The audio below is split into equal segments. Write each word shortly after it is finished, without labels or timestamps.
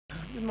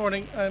Good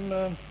morning.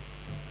 I'm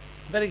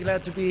very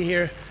glad to be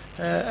here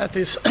at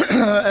this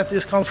at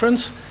this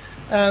conference,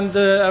 and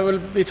I will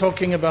be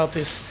talking about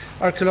this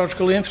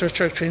archaeological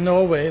infrastructure in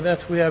Norway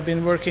that we have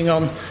been working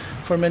on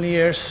for many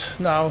years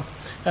now,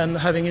 and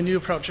having a new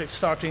project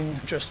starting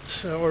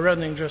just or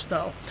running just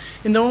now.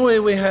 In Norway,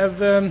 we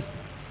have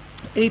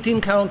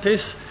 18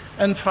 counties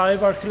and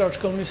 5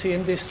 archaeological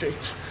museum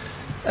districts,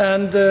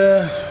 and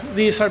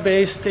these are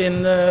based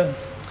in.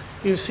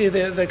 You see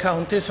the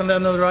counties, and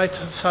then on the right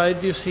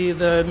side you see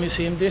the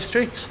museum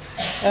districts.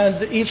 And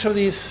each of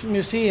these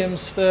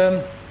museums,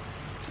 the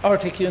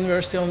Arctic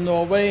University of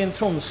Norway in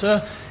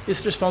Tromsø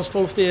is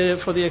responsible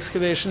for the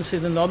excavations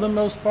in the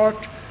northernmost part.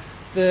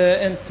 The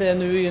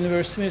NTNU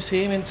University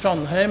Museum in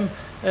Trondheim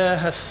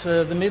has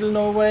the middle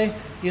Norway.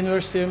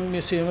 University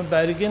Museum of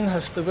Bergen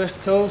has the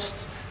west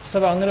coast.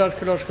 Stavanger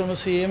Archaeological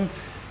Museum,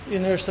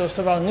 University of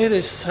Stavanger,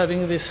 is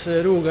having this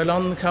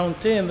Rogaland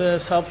County in the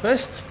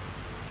southwest.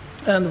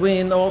 And we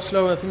in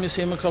Oslo, at the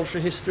Museum of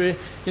Cultural History,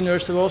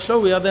 University of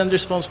Oslo, we are then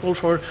responsible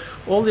for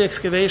all the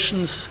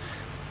excavations,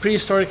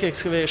 prehistoric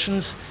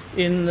excavations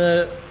in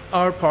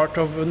our part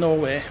of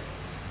Norway.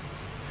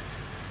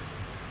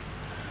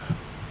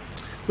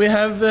 We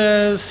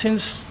have,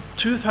 since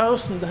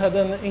 2000, had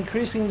an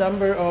increasing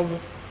number of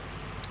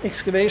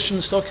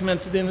excavations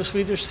documented in the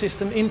Swedish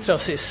system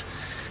Intrasys.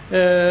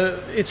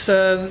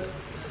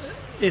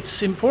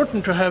 It's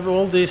important to have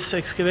all this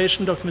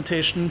excavation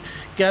documentation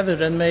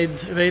gathered and made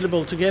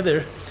available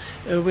together.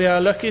 We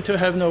are lucky to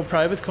have no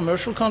private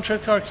commercial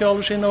contract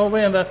archaeology in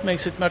Norway, and that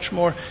makes it much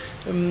more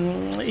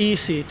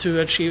easy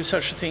to achieve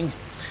such a thing.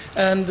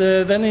 And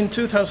then in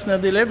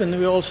 2011,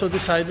 we also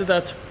decided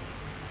that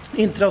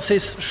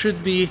Intrasys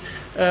should be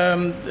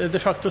the de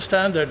facto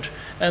standard,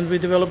 and we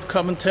developed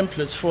common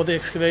templates for the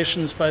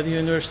excavations by the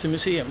university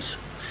museums.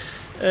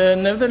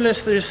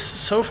 Nevertheless, there is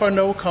so far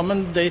no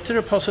common data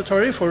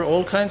repository for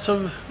all kinds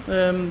of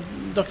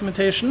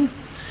documentation.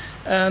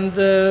 And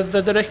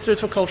the Directorate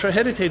for Cultural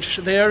Heritage,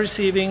 they are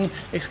receiving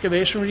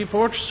excavation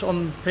reports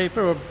on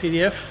paper or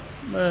PDF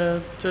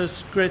to a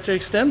greater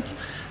extent.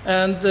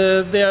 And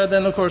they are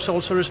then, of course,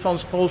 also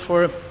responsible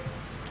for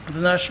the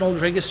National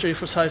Registry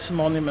for Sites and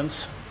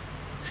Monuments.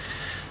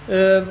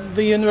 The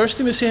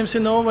university museums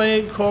in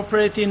Norway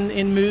cooperate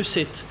in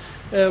MUSIT.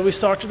 We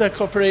started that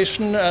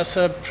cooperation as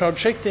a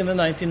project in the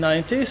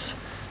 1990s,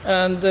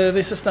 and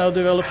this has now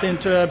developed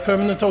into a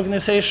permanent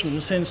organization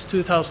since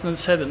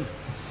 2007.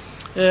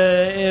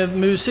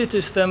 MUSIT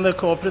is then the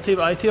cooperative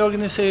IT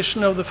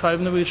organization of the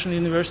 5 Norwegian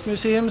university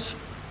museums,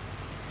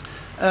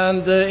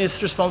 and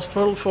is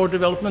responsible for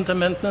development and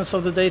maintenance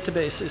of the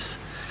databases.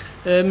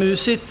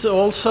 MUSIT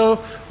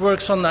also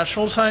works on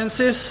natural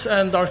sciences,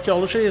 and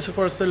archaeology is, of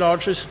course, the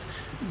largest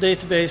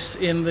database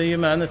in the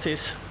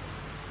humanities.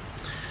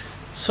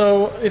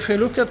 So if we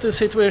look at the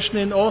situation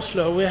in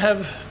Oslo, we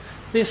have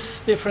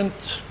this different,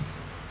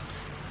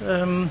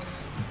 is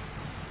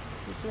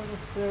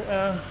there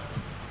a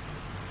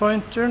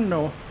pointer?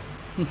 No.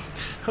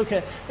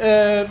 Okay,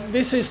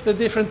 this is the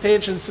different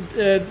agents,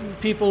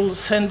 people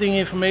sending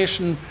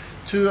information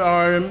to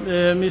our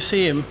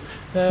museum.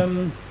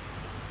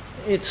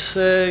 It's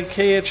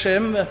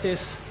KHM, that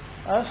is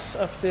us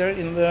up there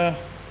in the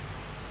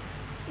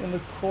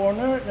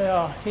corner,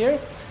 here.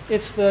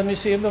 It's the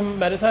Museum of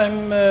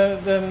Maritime,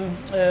 the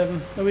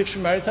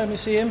Norwegian Maritime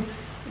Museum.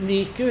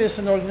 NICU is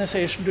an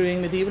organization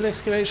doing medieval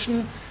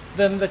excavation.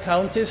 Then the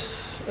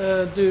counties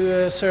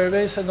do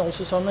surveys and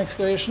also some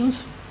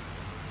excavations.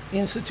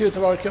 Institute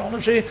of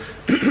Archaeology.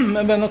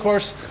 And then, of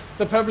course,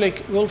 the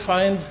public will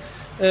find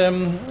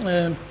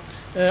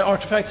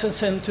artifacts and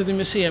send to the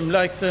museum,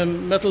 like the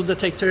metal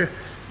detector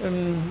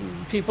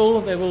people.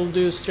 They will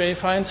do stray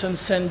finds and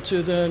send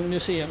to the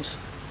museums.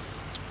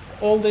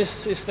 All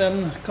this is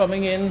then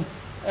coming in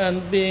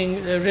and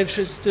being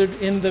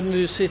registered in the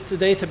MUSIT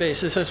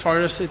databases as far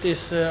as it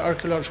is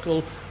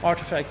archaeological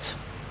artifacts.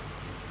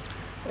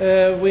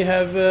 We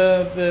have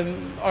the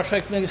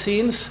artifact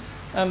magazines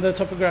and the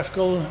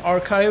topographical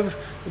archive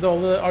with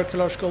all the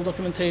archaeological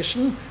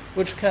documentation,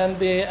 which can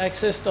be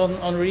accessed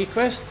on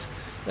request.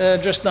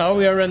 Just now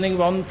we are running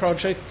one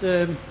project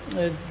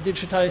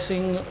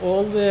digitizing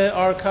all the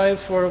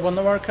archive for one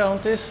of our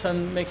counties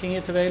and making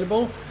it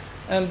available.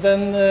 And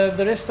then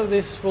the rest of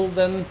this will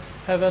then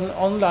have an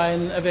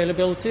online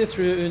availability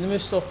through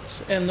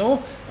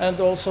unimus.no, and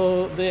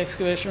also the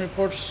excavation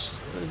reports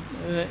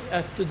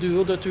at the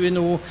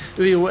duo.uno,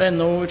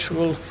 which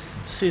we'll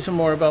see some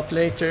more about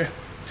later.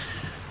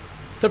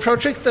 The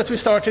project that we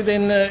started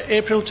in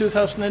April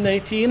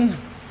 2018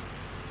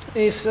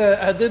 is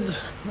added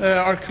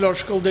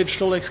archaeological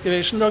digital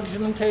excavation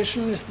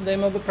documentation is the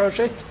name of the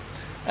project.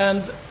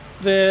 And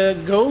the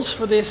goals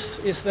for this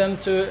is then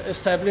to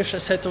establish a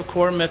set of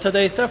core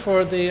metadata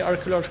for the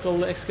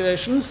archaeological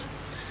excavations,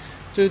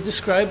 to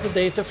describe the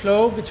data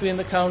flow between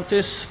the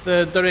counties,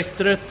 the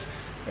Directorate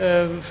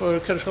for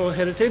Cultural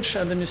Heritage,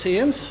 and the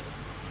museums.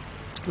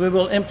 We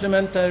will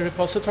implement a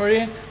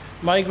repository,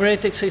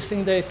 migrate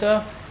existing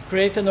data,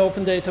 create an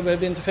open data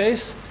web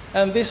interface,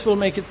 and this will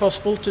make it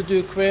possible to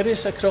do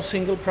queries across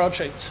single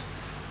projects.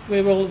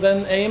 we will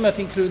then aim at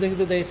including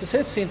the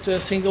datasets into a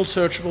single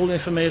searchable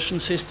information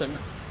system.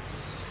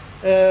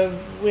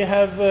 We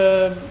have,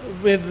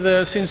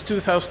 since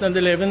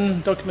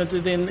 2011,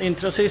 documented in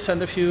Intrasys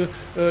and a few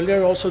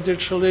earlier also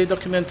digitally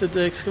documented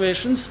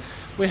excavations.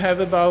 We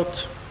have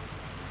about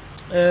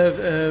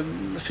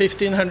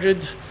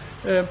 1,500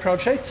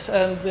 projects,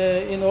 and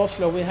in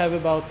Oslo we have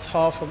about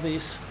half of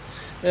these.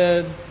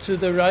 To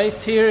the right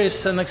here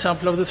is an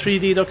example of the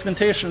 3D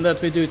documentation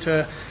that we do to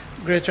a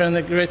greater and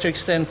a greater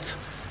extent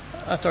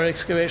at our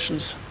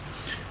excavations.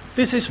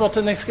 This is what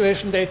an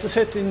excavation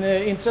dataset in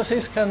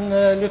Intrasys can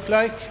look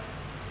like,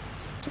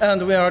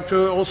 and we are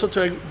also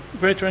to a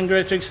greater and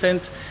greater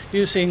extent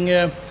using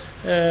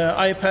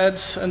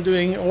iPads and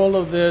doing all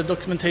of the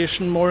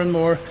documentation more and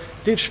more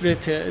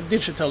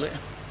digitally.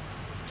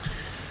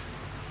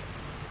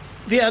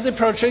 The ADDI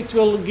project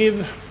will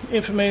give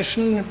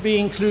information be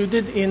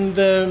included in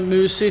the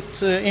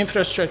MUSIT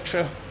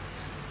infrastructure.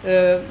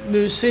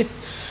 MUSIT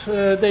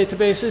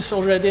databases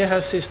already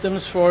has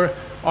systems for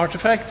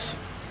artifacts,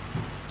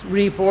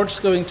 reports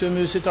going to a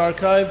MUSIT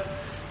archive,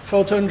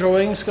 photo and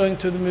drawings going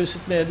to the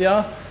MUSIT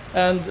media,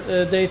 and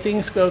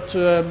datings go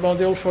to a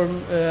module for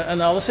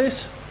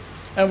analysis.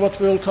 And what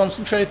we'll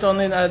concentrate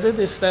on in ADDI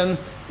is then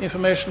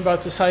information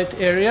about the site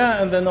area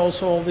and then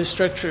also all the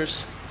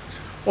structures.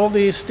 All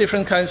these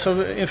different kinds of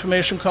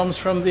information comes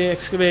from the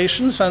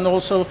excavations and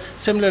also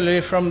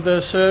similarly from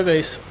the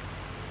surveys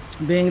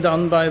being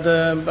done by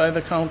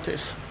the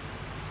counties.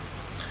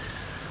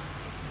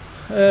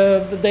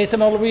 The data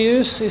model we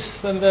use is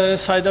then the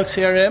SciDoc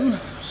CRM.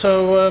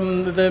 So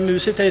the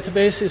MUSIT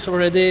database is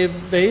already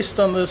based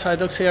on the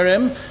SciDoc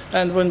CRM,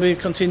 and when we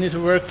continue to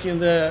work in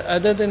the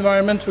ADDI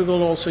environment, we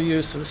will also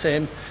use the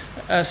same,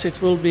 as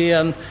it will be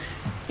an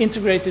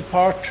integrated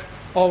part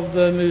of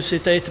the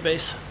MUSIT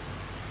database.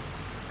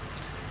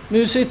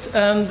 MUSIT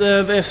and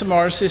the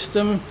SMR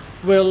system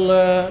will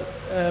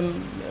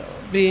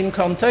be in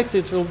contact.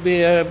 It will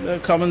be a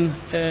common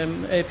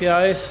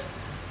APIs,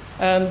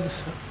 and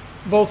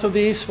both of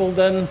these will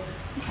then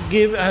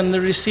give and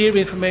receive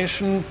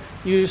information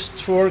used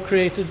for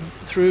created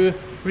through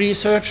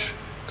research,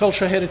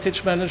 cultural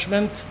heritage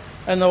management,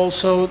 and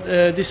also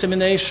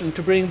dissemination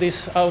to bring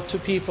this out to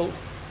people.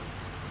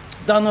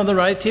 Down on the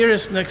right here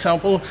is an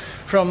example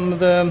from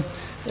the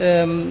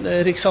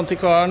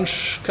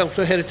Riksantikvarens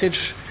Cultural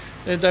Heritage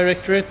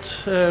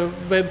Directorate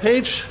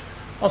webpage,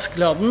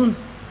 Askeladden,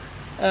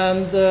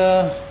 and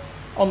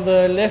on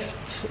the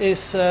left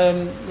is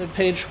the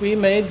page we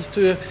made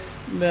to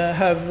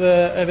have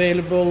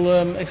available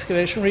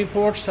excavation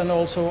reports and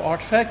also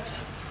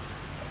artifacts.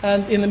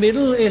 And in the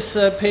middle is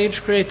a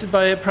page created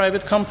by a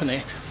private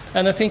company.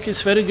 And I think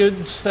it's very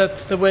good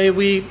that the way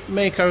we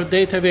make our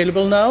data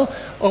available now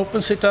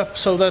opens it up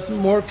so that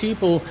more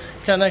people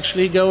can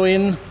actually go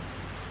in,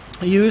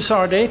 use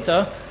our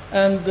data,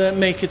 and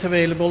make it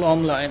available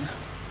online.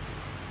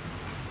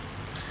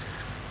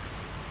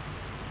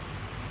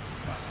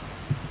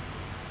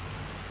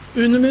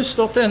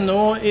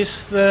 Unimus.no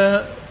is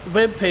the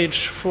web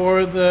page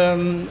for the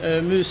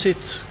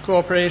MUSIT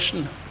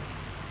cooperation.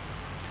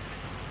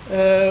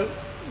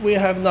 We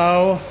have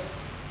now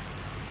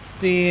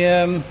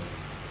the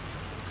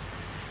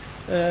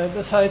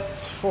site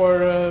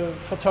for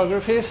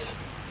photographies.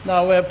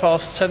 Now we have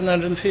passed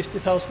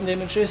 750,000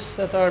 images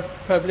that are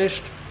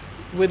published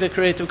with the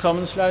Creative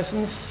Commons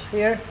license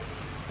here.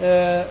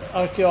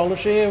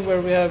 Archaeology,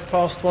 where we have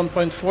passed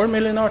 1.4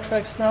 million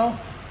artifacts now.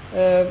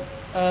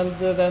 And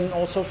then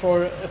also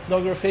for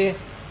ethnography,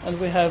 and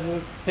we have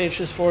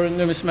pages for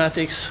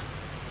numismatics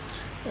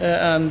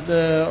and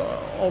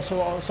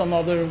also some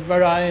other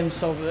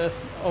variants of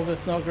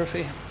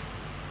ethnography.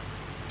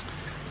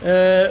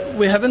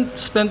 We haven't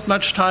spent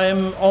much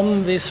time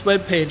on this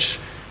web page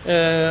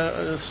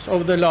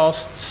over the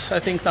last, I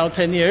think now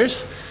 10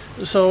 years.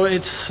 So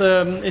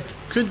it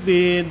could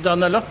be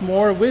done a lot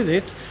more with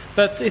it,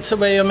 but it's a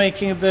way of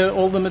making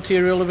all the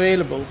material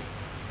available.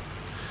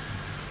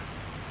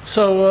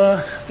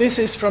 So this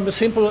is from a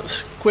simple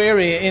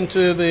query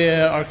into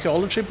the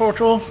archaeology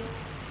portal,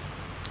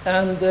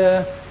 and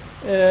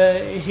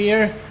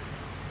here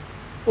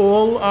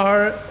all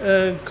our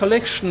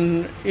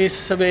collection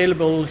is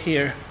available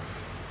here.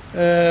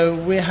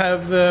 We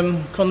have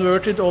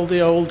converted all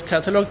the old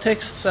catalog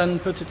texts and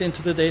put it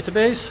into the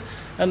database,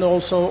 and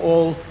also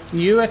all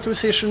new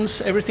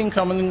acquisitions, everything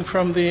coming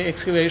from the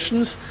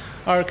excavations,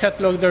 are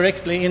cataloged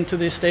directly into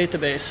this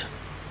database.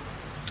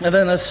 And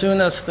then as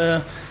soon as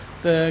the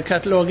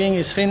cataloging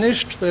is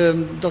finished, the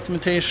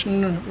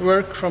documentation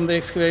work from the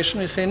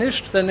excavation is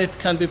finished, then it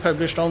can be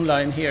published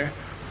online here.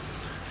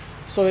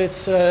 So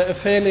it's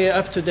fairly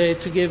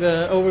up-to-date to give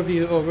an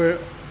overview over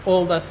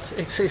all that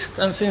exists.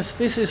 And since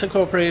this is a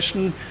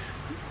cooperation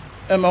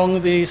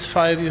among these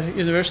 5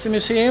 university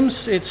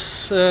museums,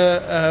 it's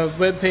a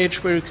web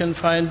page where you can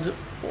find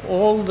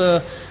all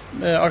the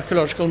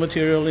archaeological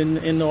material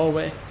in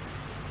Norway.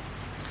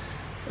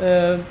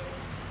 The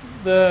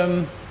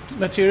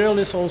material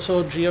is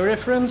also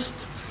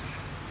georeferenced,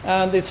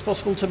 and it's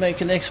possible to make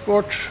an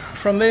export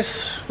from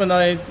this, when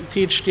I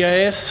teach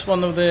GIS,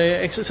 one of the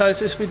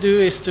exercises we do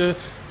is to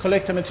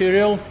collect the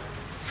material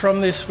from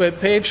this web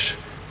page,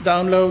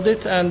 download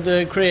it, and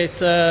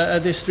create a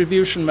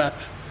distribution map.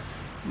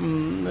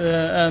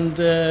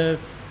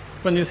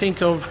 When you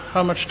think of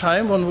how much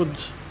time one would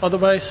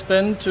otherwise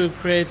spend to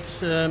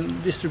create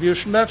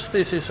distribution maps,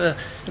 this is a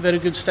very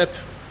good step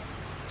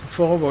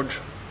forward.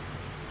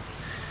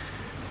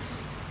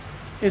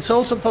 It's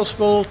also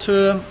possible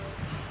to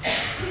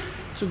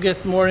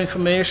get more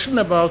information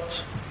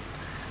about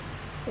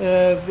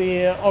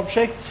the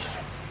objects.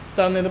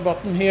 Down in the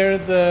bottom here,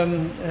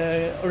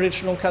 the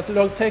original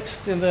catalog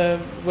text in the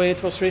way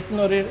it was written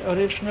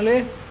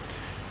originally,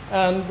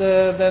 and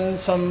then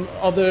some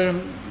other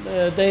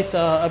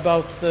data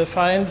about the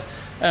find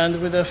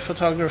and with the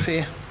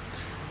photography.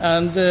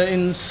 And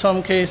in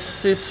some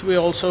cases, we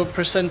also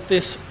present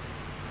this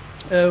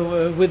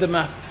with a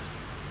map.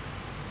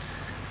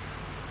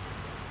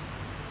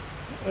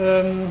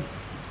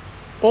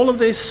 All of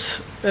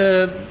this,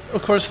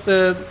 of course,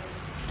 the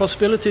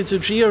possibility to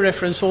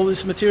georeference all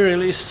this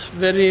material is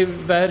very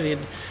varied.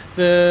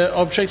 The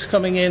objects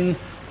coming in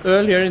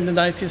earlier in the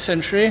 19th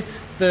century,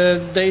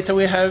 the data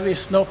we have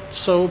is not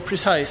so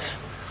precise.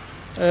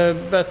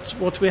 But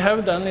what we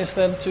have done is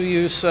then to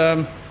use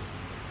a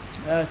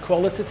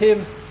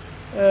qualitative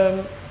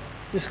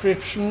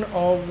description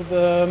of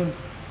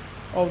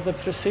the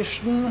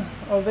precision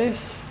of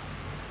this.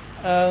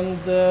 And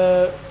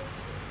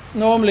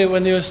normally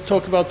when you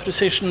talk about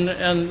precision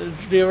and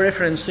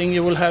georeferencing,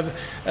 you will have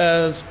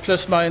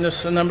plus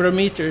minus a number of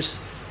meters.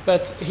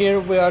 But here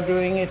we are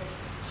doing it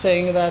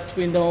saying that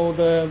we know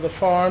the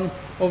farm,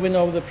 or we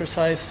know the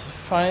precise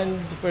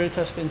find where it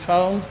has been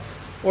found,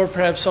 or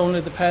perhaps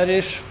only the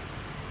parish,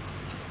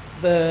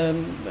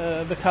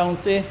 the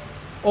county.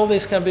 All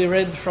this can be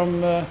read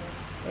from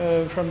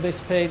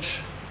this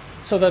page,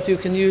 so that you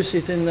can use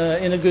it in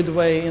a good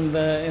way in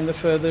the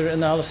further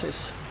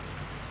analysis.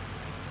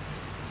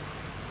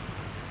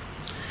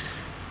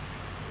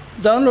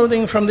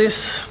 Downloading from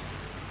this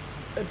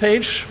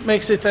page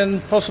makes it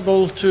then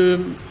possible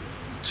to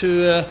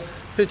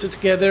put it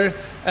together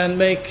and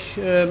make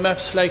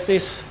maps like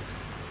this,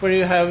 where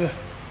you have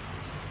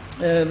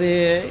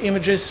the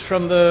images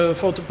from the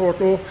photo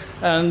portal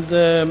and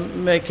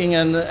making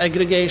an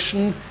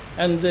aggregation.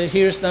 And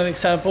here's an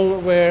example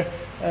where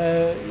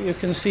you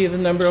can see the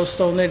number of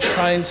Stone Age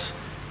finds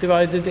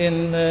divided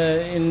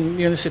in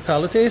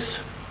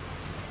municipalities.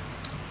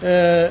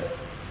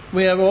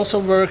 We have also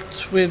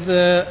worked with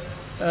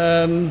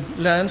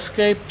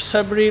landscape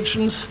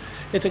subregions.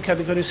 It's a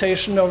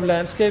categorization of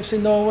landscapes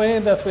in Norway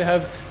that we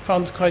have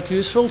found quite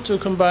useful to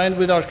combine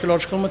with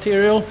archaeological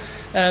material.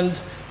 And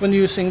when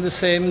using the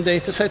same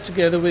data set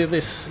together with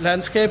this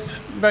landscape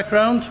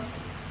background,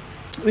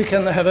 we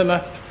can have a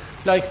map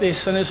like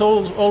this. And it's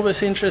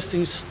always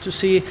interesting to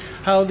see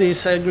how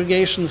these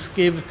aggregations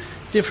give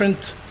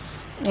different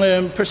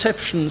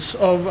perceptions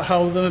of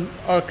how the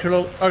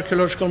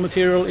archaeological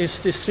material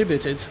is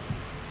distributed.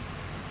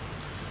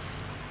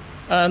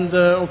 And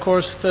of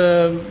course,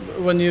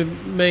 when you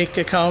make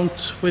a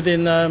count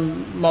within a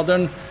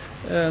modern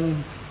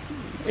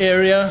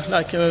area,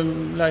 like a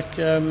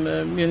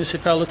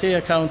municipality,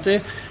 a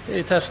county,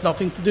 it has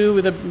nothing to do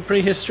with the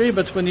prehistory,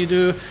 but when you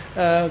do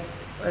a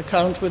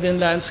count within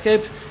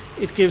landscape,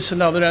 it gives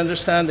another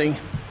understanding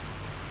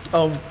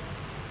of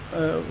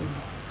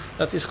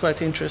that is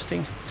quite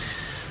interesting.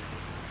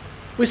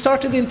 We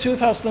started in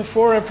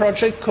 2004 a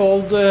project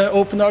called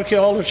Open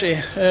Archaeology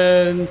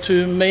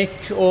to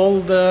make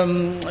all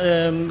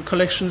the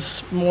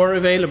collections more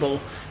available.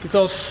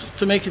 Because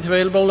to make it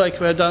available, like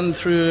we have done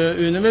through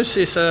Unimus,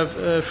 is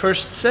a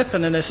first step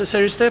and a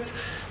necessary step,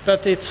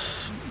 but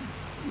it's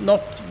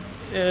not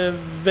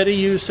very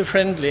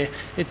user-friendly.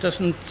 It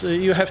doesn't.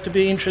 You have to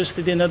be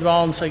interested in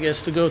advance, I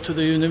guess, to go to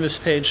the Unimus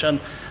page and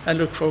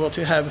look for what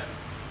you have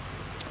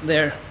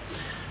there.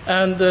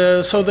 And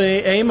so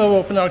the aim of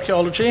Open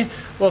Archaeology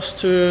was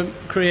to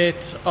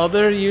create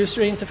other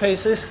user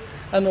interfaces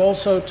and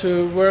also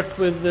to work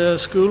with the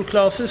school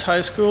classes,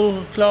 high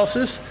school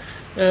classes,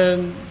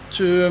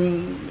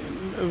 to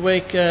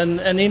wake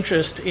an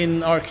interest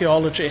in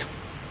archaeology.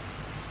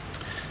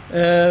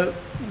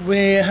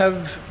 We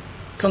have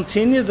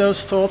continued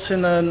those thoughts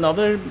in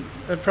another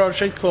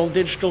project called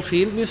Digital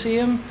Field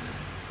Museum,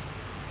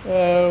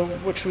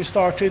 which we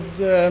started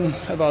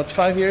about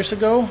 5 years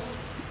ago.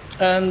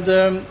 And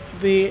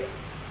the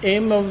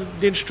aim of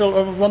digital,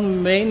 or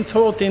one main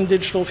thought in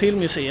Digital Field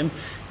Museum,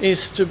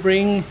 is to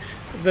bring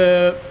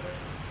the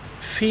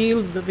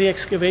field, the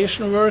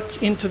excavation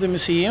work into the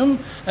museum,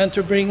 and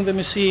to bring the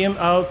museum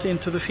out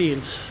into the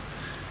fields.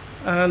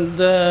 And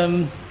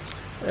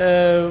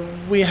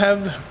we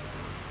have,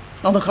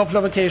 on a couple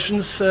of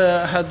occasions,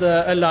 had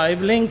a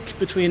live link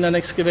between an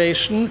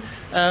excavation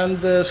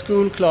and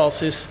school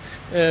classes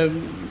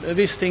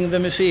visiting the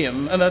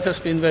museum, and that has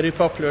been very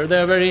popular. They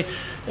are very,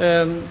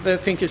 they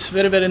think it's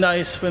very, very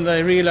nice when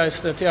they realize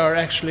that they are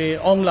actually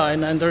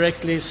online and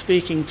directly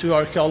speaking to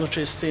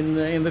archaeologists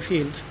in the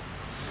field.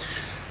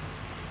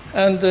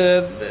 And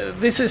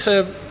this is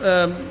a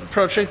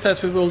project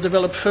that we will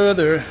develop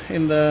further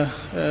in the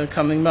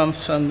coming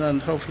months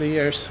and hopefully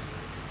years.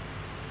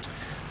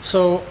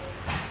 So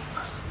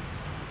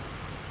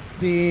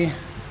the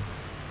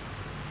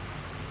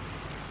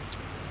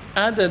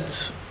added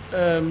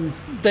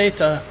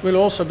data will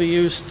also be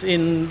used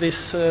in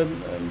this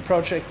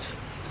project.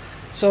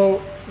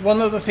 So one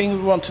of the things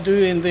we want to do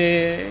in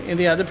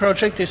the added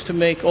project is to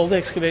make all the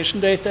excavation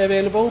data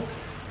available,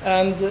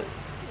 and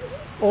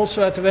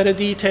also at a very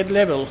detailed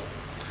level.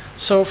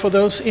 So for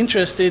those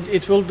interested,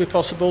 it will be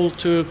possible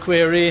to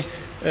query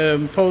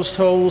post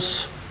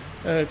holes,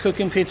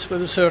 cooking pits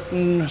with a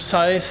certain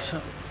size,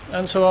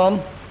 and so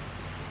on.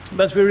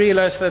 But we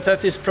realize that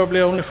that is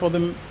probably only for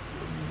the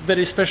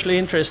very specially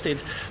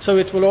interested. So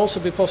it will also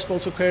be possible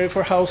to query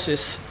for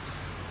houses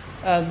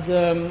and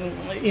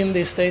in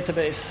this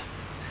database.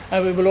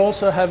 And we will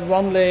also have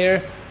one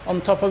layer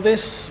on top of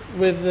this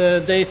with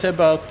data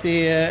about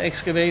the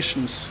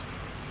excavations,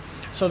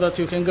 so that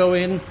you can go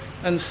in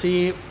and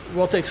see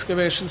what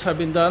excavations have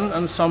been done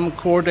and some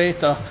core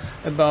data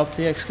about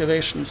the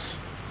excavations.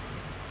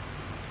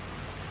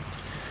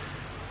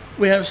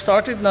 We have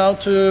started now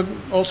to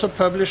also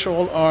publish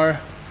all our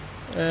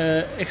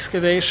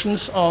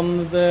excavations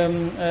on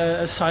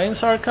the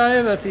science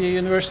archive at the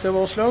University of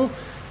Oslo,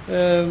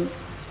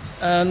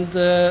 and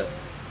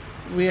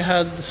we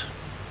had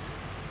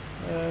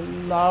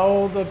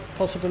now the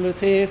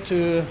possibility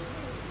to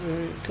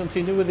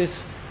continue with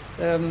this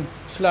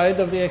slide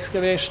of the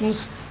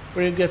excavations,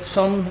 where you get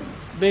some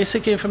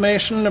basic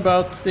information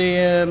about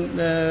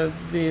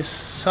the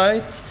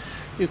site.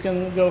 You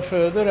can go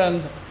further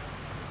and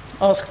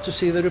ask to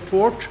see the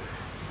report,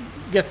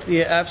 get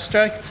the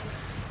abstract,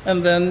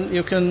 and then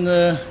you can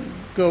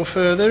go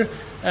further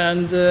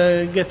and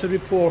get the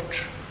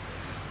report.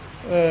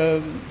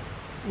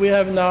 We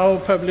have now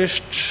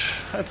published,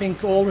 I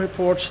think, all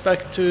reports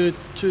back to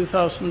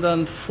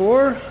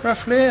 2004,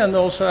 roughly, and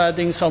also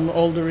adding some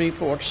older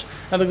reports.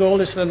 And the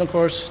goal is then, of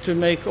course, to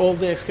make all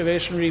the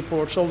excavation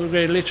reports, all the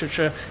grade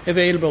literature,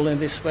 available in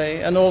this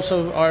way. And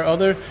also our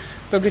other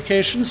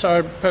publications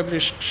are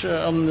published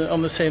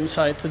on the same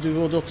site,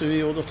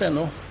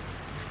 duo.uio.no.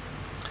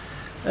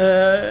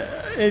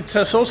 It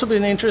has also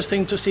been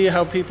interesting to see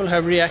how people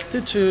have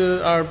reacted to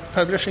our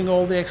publishing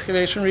all the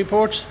excavation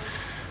reports.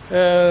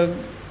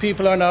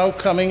 People are now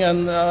coming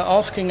and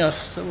asking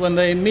us when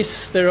they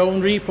miss their own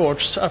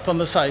reports up on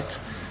the site.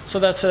 So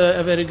that's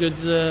a very good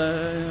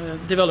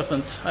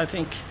development, I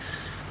think.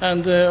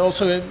 And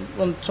also,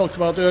 one talked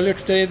about earlier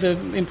today, the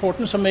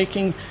importance of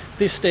making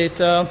this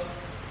data,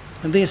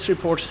 these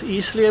reports,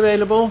 easily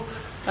available.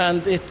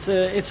 And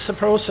it's a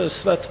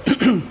process that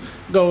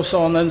goes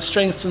on and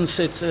strengthens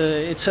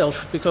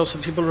itself, because the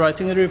people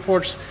writing the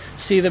reports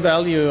see the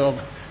value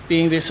of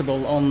being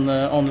visible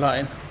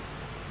online.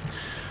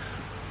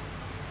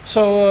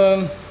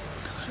 So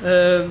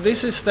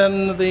this is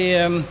then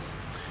the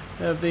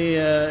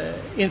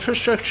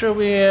infrastructure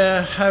we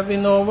have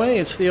in Norway.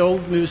 It's the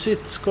old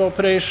Musit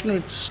cooperation,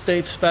 which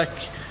dates back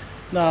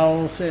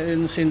now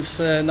since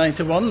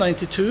 91,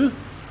 92.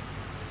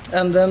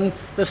 And then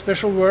the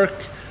special work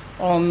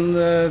on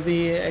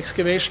the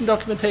excavation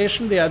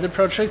documentation, the added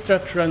project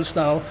that runs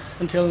now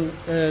until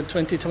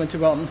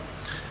 2021.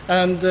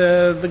 And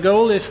the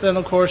goal is then,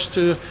 of course,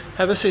 to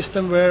have a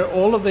system where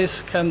all of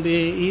this can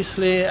be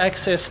easily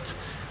accessed,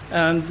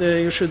 and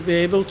you should be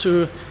able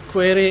to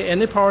query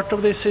any part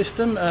of this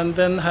system and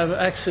then have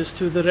access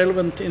to the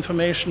relevant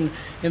information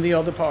in the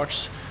other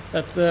parts.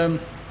 That the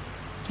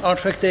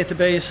artifact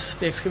database,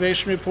 the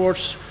excavation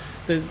reports,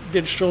 the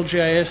digital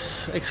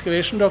GIS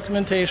excavation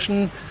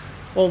documentation,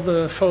 all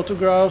the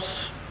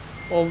photographs,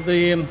 all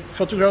the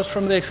photographs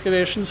from the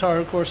excavations are,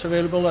 of course,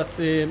 available at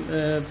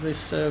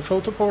this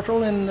photo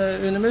portal in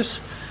Unimus,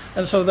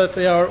 and so that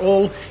they are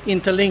all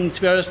interlinked.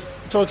 We are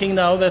talking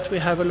now that we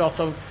have a lot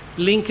of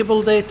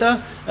linkable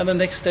data, and the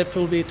next step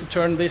will be to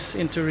turn this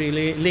into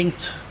really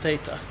linked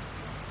data.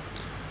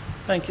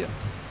 Thank you.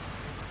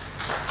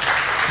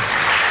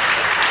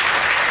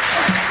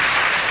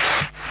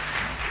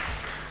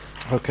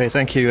 Okay,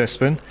 thank you,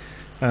 Espen.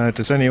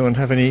 Does anyone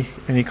have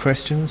any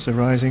questions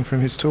arising from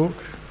his talk?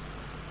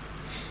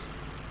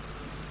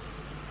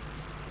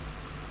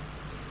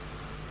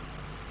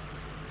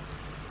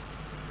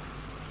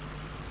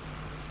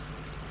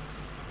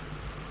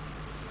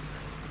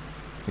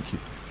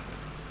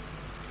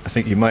 I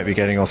think you might be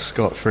getting off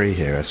scot-free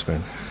here,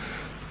 Espen.